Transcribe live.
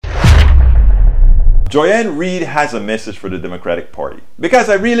Joyanne Reid has a message for the Democratic Party, because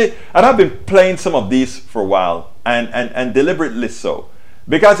and I've been playing some of these for a while, and deliberately so,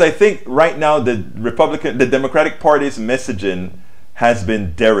 because I think right now the Democratic Party's messaging has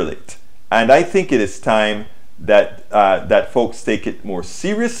been derelict, and I think it is time that folks take it more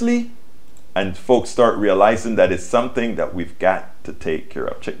seriously, and folks start realizing that it's something that we've got to take care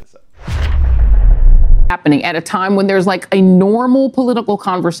of. Check this out. Happening at a time when there's like a normal political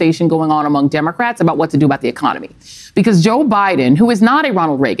conversation going on among Democrats about what to do about the economy. Because Joe Biden, who is not a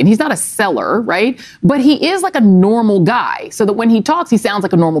Ronald Reagan, he's not a seller, right? But he is like a normal guy, so that when he talks, he sounds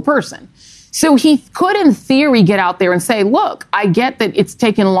like a normal person. So he could, in theory, get out there and say, look, I get that it's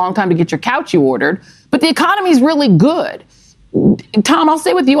taken a long time to get your couch you ordered, but the economy's really good. Tom, I'll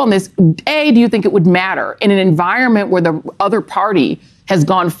stay with you on this. A, do you think it would matter in an environment where the other party has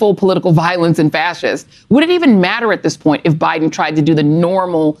gone full political violence and fascist? Would it even matter at this point if Biden tried to do the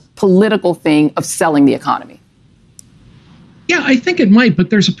normal political thing of selling the economy? Yeah, I think it might, but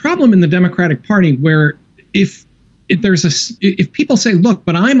there's a problem in the Democratic Party where if people say, look,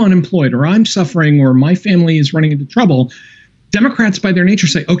 but I'm unemployed or I'm suffering or my family is running into trouble, Democrats by their nature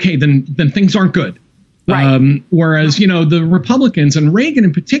say, OK, then things aren't good. Right. Whereas, the Republicans and Reagan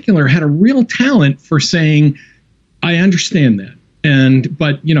in particular had a real talent for saying, I understand that.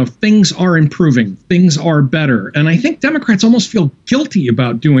 But things are improving. Things are better. And I think Democrats almost feel guilty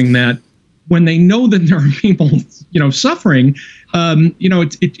about doing that when they know that there are people, suffering.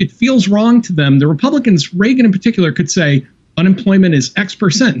 It feels wrong to them. The Republicans, Reagan in particular, could say unemployment is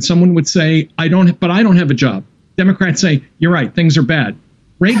X%. And someone would say, I don't have a job. Democrats say, you're right, things are bad.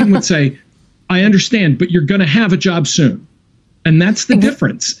 Reagan would say, I understand, but you're going to have a job soon. And that's the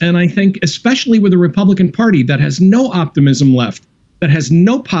difference. And I think especially with a Republican Party that has no optimism left, that has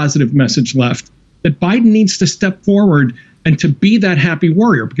no positive message left, that Biden needs to step forward and to be that happy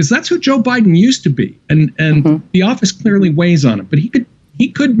warrior, because that's who Joe Biden used to be. And the office clearly weighs on him. But he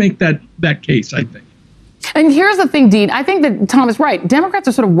could make that case, I think. And here's the thing, Dean. I think that Tom is right. Democrats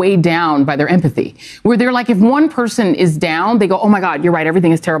are sort of weighed down by their empathy, where they're like, if one person is down, they go, oh, my God, you're right.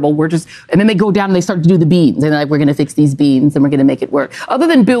 Everything is terrible. And then they go down and they start to do the beans. And they're like, we're going to fix these beans and we're going to make it work. Other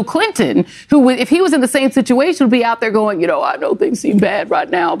than Bill Clinton, who, if he was in the same situation, would be out there going, I know things seem bad right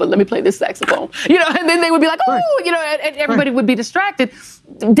now, but let me play this saxophone. And then they would be like, oh, and everybody would be distracted.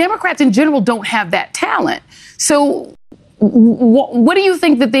 Democrats in general don't have that talent. So what do you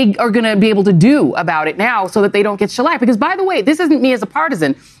think that they are going to be able to do about it now so that they don't get shellacked? Because, by the way, this isn't me as a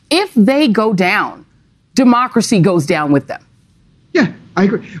partisan. If they go down, democracy goes down with them. Yeah, I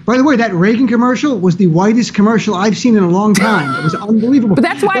agree. By the way, that Reagan commercial was the whitest commercial I've seen in a long time. It was unbelievable. But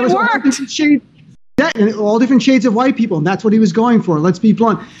that's why it worked. All different shades of white people, and that's what he was going for. Let's be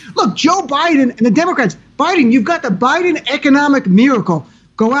blunt. Look, Joe Biden and the Democrats, you've got the Biden economic miracle.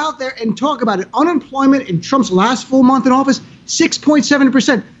 Go out there and talk about it. Unemployment in Trump's last full month in office,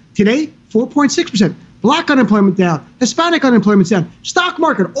 6.7%. Today, 4.6%. Black unemployment down. Hispanic unemployment's down. Stock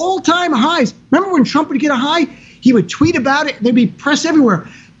market, all-time highs. Remember when Trump would get a high? He would tweet about it. There'd be press everywhere.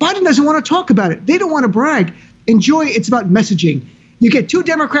 Biden doesn't want to talk about it. They don't want to brag. Enjoy. It's about messaging. You get 2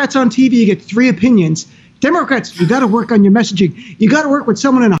 Democrats on TV, you get 3 opinions. Democrats, you got to work on your messaging. You got to work with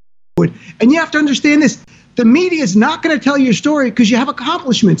someone in Hollywood. And you have to understand this. The media is not going to tell your story because you have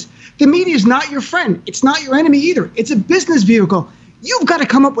accomplishments. The media is not your friend. It's not your enemy either. It's a business vehicle. You've got to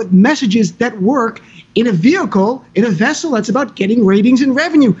come up with messages that work in a vehicle, in a vessel that's about getting ratings and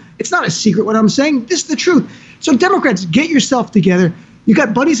revenue. It's not a secret what I'm saying. This is the truth. So Democrats, get yourself together. You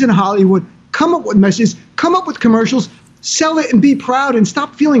got buddies in Hollywood. Come up with messages. Come up with commercials. Sell it and be proud and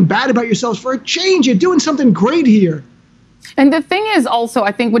stop feeling bad about yourselves for a change. You're doing something great here. And the thing is also,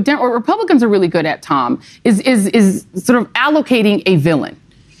 I think what Republicans are really good at, Tom, is sort of allocating a villain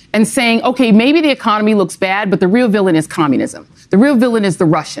and saying, OK, maybe the economy looks bad, but the real villain is communism. The real villain is the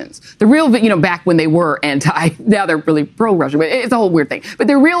Russians. The real, back when they were now they're really pro-Russian. But it's a whole weird thing. But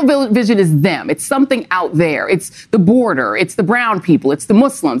the real vision is them. It's something out there. It's the border. It's the brown people. It's the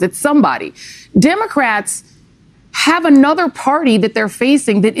Muslims. It's somebody. Democrats have another party that they're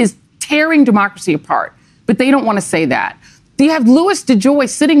facing that is tearing democracy apart. But they don't want to say that. You have Louis DeJoy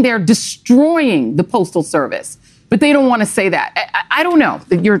sitting there destroying the Postal Service, but they don't want to say that. I don't know.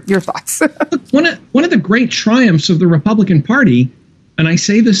 Your thoughts. One of the great triumphs of the Republican Party, and I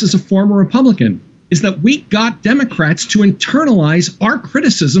say this as a former Republican, is that we got Democrats to internalize our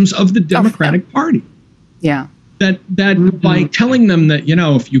criticisms of the Democratic Party. Yeah. That by telling them that,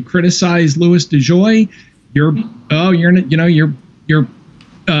 if you criticize Louis DeJoy, you're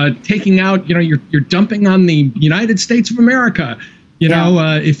taking out, you're dumping on the United States of America. You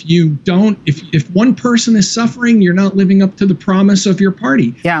know, if one person is suffering, you're not living up to the promise of your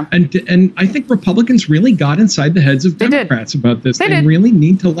party. Yeah. And I think Republicans really got inside the heads of Democrats about this. They really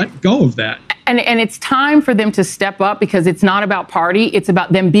need to let go of that. And it's time for them to step up, because it's not about party. It's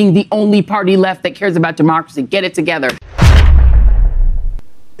about them being the only party left that cares about democracy. Get it together.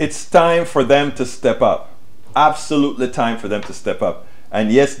 It's time for them to step up. Absolutely time for them to step up. And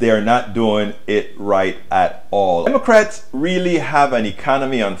yes, they are not doing it right at all. Democrats really have an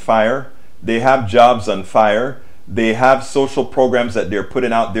economy on fire. They have jobs on fire. They have social programs that they're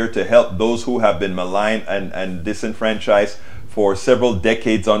putting out there to help those who have been maligned and disenfranchised for several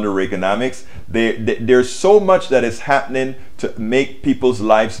decades under Reaganomics. There's so much that is happening to make people's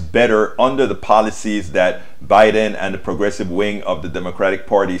lives better under the policies that Biden and the progressive wing of the Democratic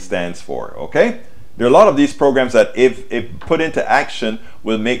Party stands for, okay? There are a lot of these programs that, if put into action,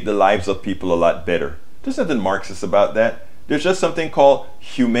 will make the lives of people a lot better. There's nothing Marxist about that. There's just something called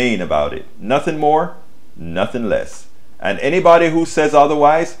humane about it. Nothing more, nothing less. And anybody who says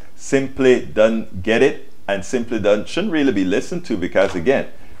otherwise simply doesn't get it, and simply shouldn't really be listened to, because, again,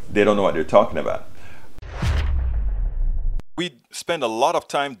 they don't know what they're talking about. We spend a lot of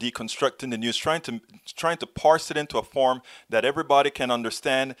time deconstructing the news, trying to parse it into a form that everybody can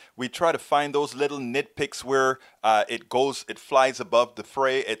understand. We try to find those little nitpicks where it flies above the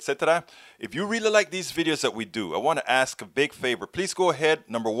fray, etc. If you really like these videos that we do, I want to ask a big favor. Please go ahead,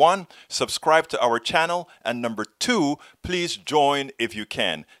 number one, subscribe to our channel, and number two, please join if you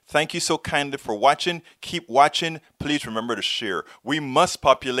can. Thank you so kindly for watching. Keep watching. Please remember to share. We must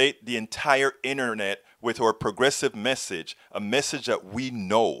populate the entire internet with our progressive message, a message that we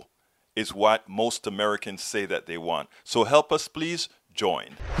know is what most Americans say that they want. So help us, please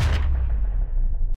join.